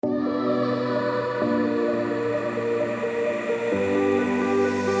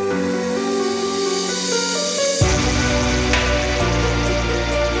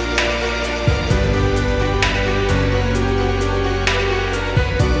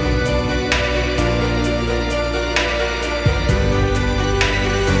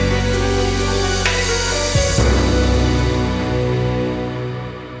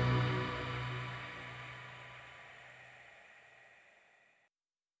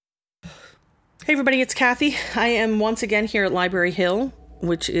Hey everybody, it's Kathy. I am once again here at Library Hill,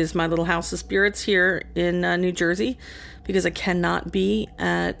 which is my little house of spirits here in New Jersey, because I cannot be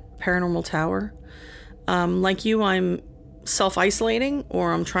at Paranormal Tower. Like you, I'm self-isolating,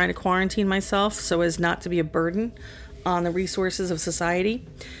 or I'm trying to quarantine myself so as not to be a burden on the resources of society,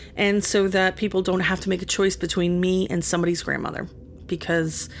 and so that people don't have to make a choice between me and somebody's grandmother,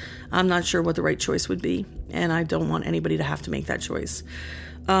 because I'm not sure what the right choice would be, and I don't want anybody to have to make that choice.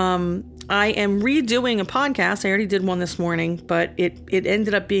 I am redoing a podcast. I already did one this morning, but it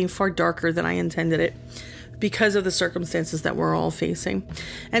ended up being far darker than I intended it because of the circumstances that we're all facing.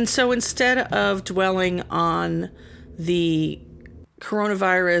 And so instead of dwelling on the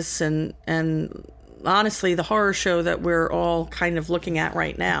coronavirus and honestly the horror show that we're all kind of looking at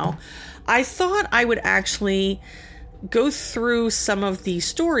right now, I thought I would actually go through some of the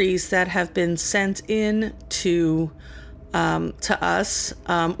stories that have been sent in to us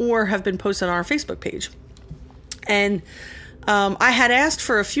or have been posted on our Facebook page. And I had asked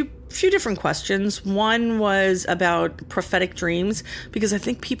for a few different questions. One was about prophetic dreams, because I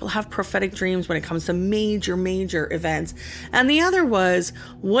think people have prophetic dreams when it comes to major events. And the other was,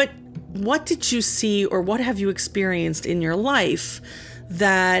 what did you see or what have you experienced in your life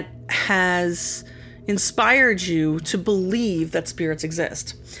that has inspired you to believe that spirits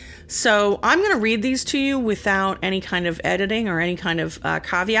exist? So I'm going to read these to you without any kind of editing or any kind of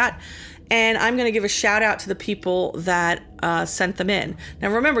caveat. And I'm going to give a shout out to the people that sent them in.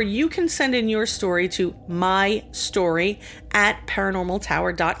 Now, remember, you can send in your story to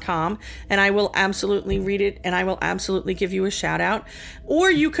mystory@paranormaltower.com, and I will absolutely read it, and I will absolutely give you a shout out.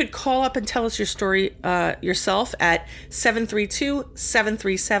 Or you could call up and tell us your story yourself at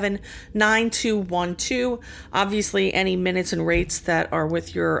 732-737-9212. Obviously, any minutes and rates that are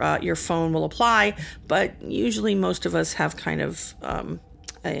with your phone will apply, but usually most of us have kind of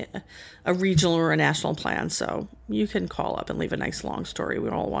a regional or a national plan, so you can call up and leave a nice long story. We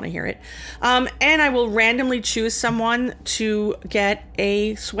all want to hear it. And I will randomly choose someone to get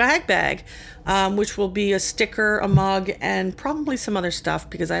a swag bag, which will be a sticker, a mug, and probably some other stuff,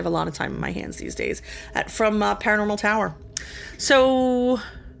 because I have a lot of time in my hands these days, from Paranormal Tower. So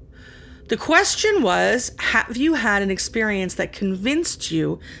the question was, have you had an experience that convinced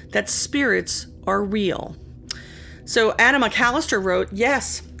you that spirits are real? So Anna McAllister wrote,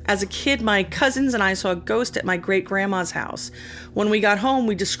 yes. As a kid, my cousins and I saw a ghost at my great-grandma's house. When we got home,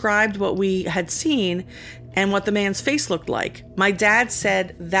 we described what we had seen and what the man's face looked like. My dad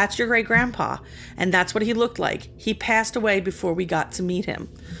said, that's your great-grandpa, and that's what he looked like. He passed away before we got to meet him.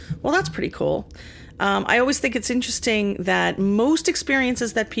 Well, that's pretty cool. I always think it's interesting that most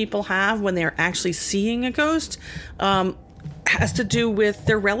experiences that people have when they're actually seeing a ghost has to do with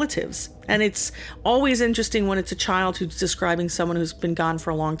their relatives. And it's always interesting when it's a child who's describing someone who's been gone for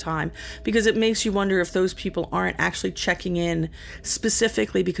a long time, because it makes you wonder if those people aren't actually checking in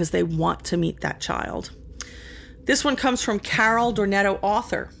specifically because they want to meet that child. This one comes from Carol Dornetto,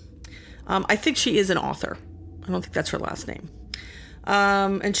 author. I think she is an author. I don't think that's her last name.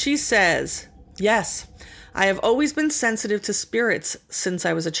 And she says, yes, I have always been sensitive to spirits since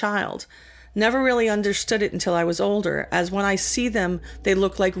I was a child. Never really understood it until I was older, as when I see them, they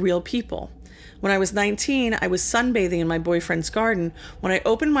look like real people. When I was 19, I was sunbathing in my boyfriend's garden when I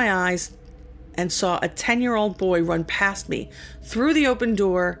opened my eyes and saw a 10-year-old boy run past me through the open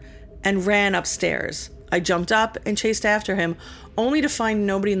door and ran upstairs. I jumped up and chased after him, only to find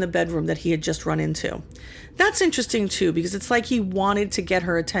nobody in the bedroom that he had just run into. That's interesting too, because it's like he wanted to get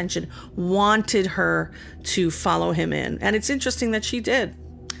her attention, wanted her to follow him in. And it's interesting that she did.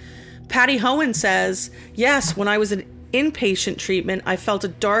 Patty Hohen says, yes, when I was in inpatient treatment, I felt a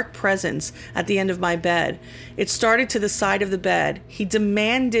dark presence at the end of my bed. It started to the side of the bed. He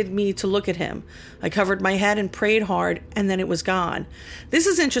demanded me to look at him. I covered my head and prayed hard, and then it was gone. This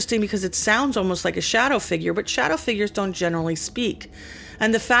is interesting because it sounds almost like a shadow figure, but shadow figures don't generally speak.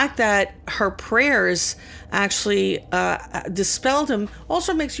 And the fact that her prayers actually dispelled him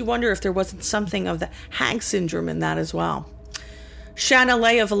also makes you wonder if there wasn't something of the Hank syndrome in that as well. Shanna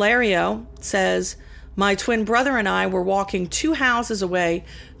Leia Valerio says, my twin brother and I were walking 2 houses away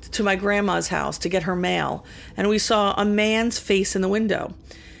to my grandma's house to get her mail, and we saw a man's face in the window.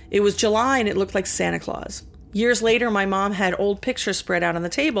 It was July and it looked like Santa Claus. Years later, my mom had old pictures spread out on the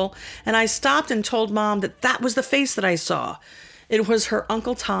table, and I stopped and told Mom that was the face that I saw. It was her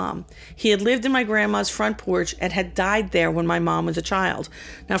Uncle Tom. He had lived in my grandma's front porch and had died there when my mom was a child.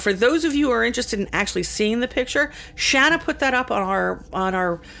 Now, for those of you who are interested in actually seeing the picture, Shanna put that up on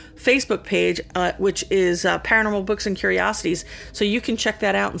our Facebook page, which is Paranormal Books and Curiosities. So you can check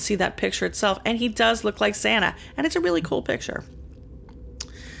that out and see that picture itself. And he does look like Santa, and it's a really cool picture.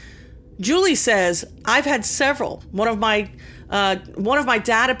 Julie says, I've had several. One of my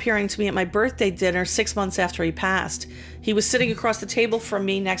dad appearing to me at my birthday dinner 6 months after he passed. He was sitting across the table from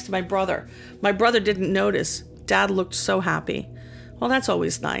me next to my brother. My brother didn't notice. Dad looked so happy. Well, that's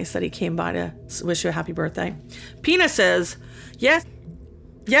always nice that he came by to wish you a happy birthday. Pina says, yes,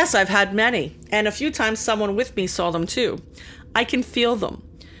 I've had many. And a few times someone with me saw them too. I can feel them.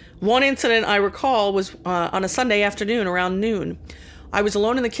 One incident I recall was on a Sunday afternoon around noon. I was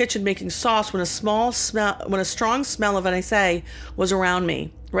alone in the kitchen making sauce when a strong smell of NSA was around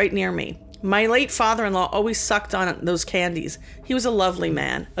me, right near me. My late father-in-law always sucked on those candies. He was a lovely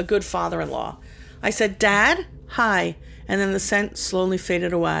man, a good father-in-law. I said, Dad, hi, and then the scent slowly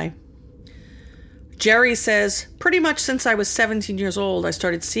faded away. Jerry says, pretty much since I was 17 years old, I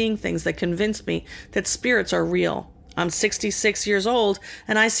started seeing things that convinced me that spirits are real. I'm 66 years old,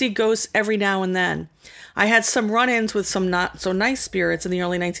 and I see ghosts every now and then. I had some run-ins with some not-so-nice spirits in the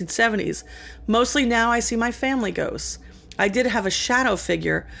early 1970s. Mostly now I see my family ghosts. I did have a shadow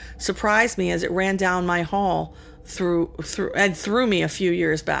figure surprise me as it ran down my hall through me a few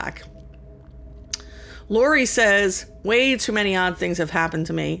years back. Lori says, way too many odd things have happened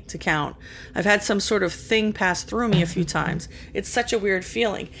to me to count. I've had some sort of thing pass through me a few times. It's such a weird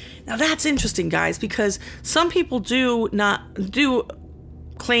feeling. Now that's interesting, guys, because some people do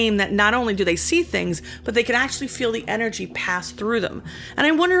claim that not only do they see things, but they can actually feel the energy pass through them. And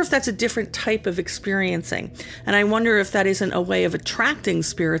I wonder if that's a different type of experiencing. And I wonder if that isn't a way of attracting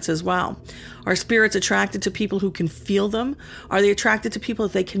spirits as well. Are spirits attracted to people who can feel them? Are they attracted to people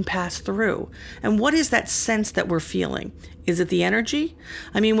that they can pass through? And what is that sense that we're feeling? Is it the energy?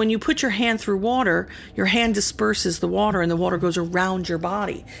 I mean, when you put your hand through water, your hand disperses the water and the water goes around your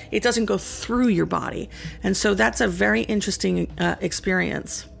body. It doesn't go through your body. And so that's a very interesting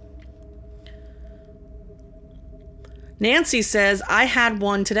experience. Nancy says, I had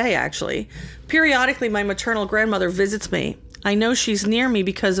one today, actually. Periodically, my maternal grandmother visits me. I know she's near me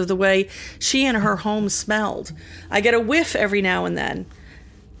because of the way she and her home smelled. I get a whiff every now and then.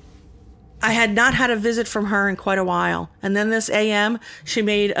 I had not had a visit from her in quite a while. And then this AM, she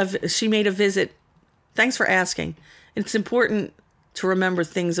made a visit. Thanks for asking. It's important to remember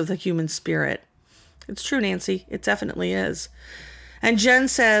things of the human spirit. It's true, Nancy. It definitely is. And Jen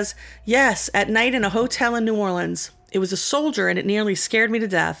says, yes, at night in a hotel in New Orleans. It was a soldier and it nearly scared me to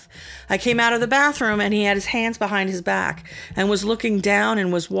death. I came out of the bathroom and he had his hands behind his back and was looking down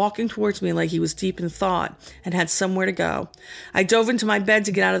and was walking towards me like he was deep in thought and had somewhere to go. I dove into my bed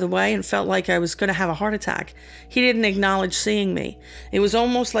to get out of the way and felt like I was going to have a heart attack. He didn't acknowledge seeing me. It was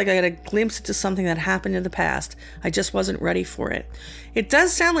almost like I had a glimpse into something that happened in the past. I just wasn't ready for it. It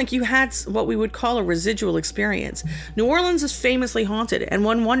does sound like you had what we would call a residual experience. New Orleans is famously haunted, and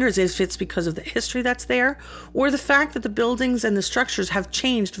one wonders if it's because of the history that's there or the fact that the buildings and the structures have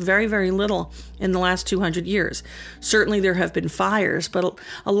changed very, very little in the last 200 years. Certainly there have been fires, but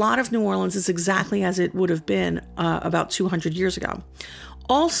a lot of New Orleans is exactly as it would have been about 200 years ago.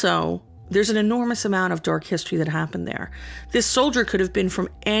 Also, there's an enormous amount of dark history that happened there. This soldier could have been from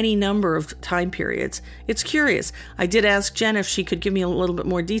any number of time periods. It's curious. I did ask Jen if she could give me a little bit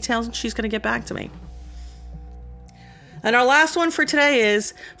more details, and she's going to get back to me. And our last one for today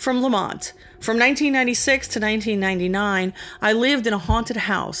is from Lamont. From 1996 to 1999, I lived in a haunted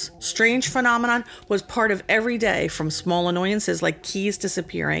house. Strange phenomenon was part of every day, from small annoyances like keys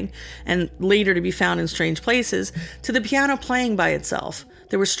disappearing and later to be found in strange places, to the piano playing by itself.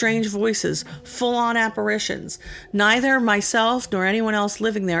 There were strange voices, full-on apparitions. Neither myself nor anyone else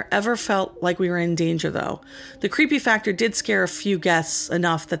living there ever felt like we were in danger, though. The creepy factor did scare a few guests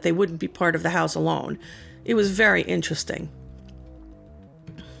enough that they wouldn't be part of the house alone. It was very interesting.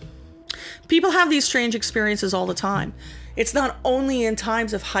 People have these strange experiences all the time. It's not only in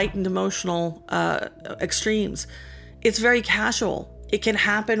times of heightened emotional extremes. It's very casual. It can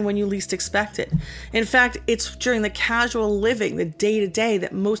happen when you least expect it. In fact, it's during the casual living, the day-to-day,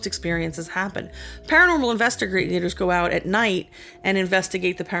 that most experiences happen. Paranormal investigators go out at night and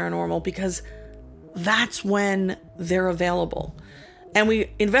investigate the paranormal because that's when they're available. And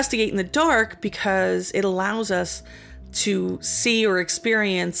we investigate in the dark because it allows us to see or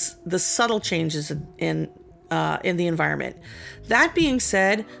experience the subtle changes in the environment. That being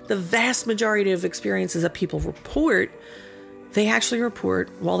said, the vast majority of experiences that people report, they actually report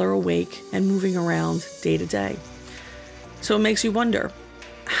while they're awake and moving around day to day. So it makes you wonder,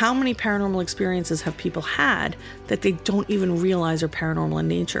 how many paranormal experiences have people had that they don't even realize are paranormal in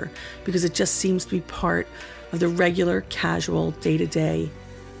nature because it just seems to be part of the regular, casual, day-to-day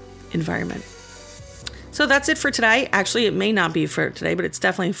environment. So that's it for today. Actually, it may not be for today, but it's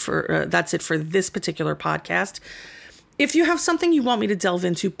definitely that's it for this particular podcast. If you have something you want me to delve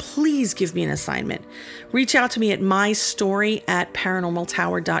into, please give me an assignment. Reach out to me at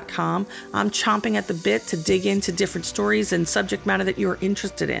mystory@paranormaltower.com. I'm chomping at the bit to dig into different stories and subject matter that you're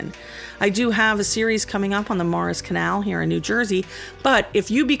interested in. I do have a series coming up on the Morris Canal here in New Jersey, but if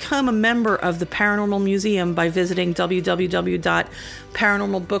you become a member of the Paranormal Museum by visiting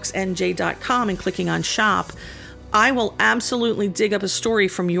www.paranormalbooksnj.com and clicking on shop, I will absolutely dig up a story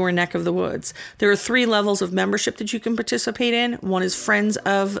from your neck of the woods. There are 3 levels of membership that you can participate in. One is Friends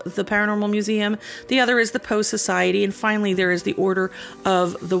of the Paranormal Museum. The other is the Poe Society. And finally, there is the Order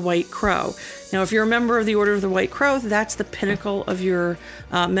of the White Crow. Now, if you're a member of the Order of the White Crow, that's the pinnacle of your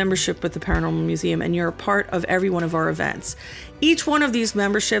membership with the Paranormal Museum, and you're a part of every one of our events. Each one of these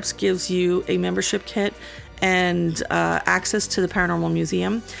memberships gives you a membership kit and access to the Paranormal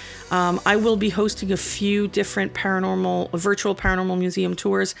Museum. I will be hosting a few different virtual paranormal museum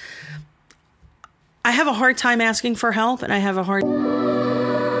tours. I have a hard time asking for help, and I have a hard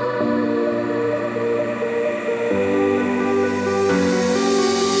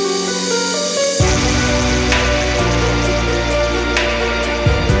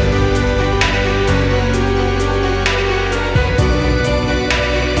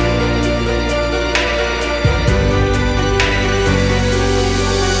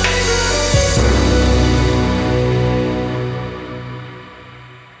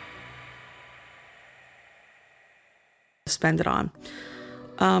spend it on.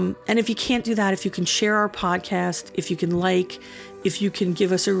 And if you can't do that, if you can share our podcast, if you can if you can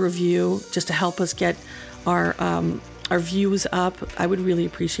give us a review just to help us get our views up, I would really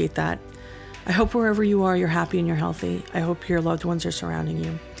appreciate that. I hope wherever you are, you're happy and you're healthy. I hope your loved ones are surrounding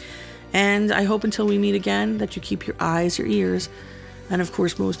you. And I hope until we meet again that you keep your eyes, your ears, and of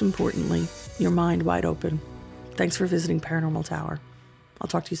course, most importantly, your mind wide open. Thanks for visiting Paranormal Tower. I'll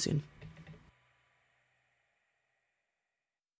talk to you soon.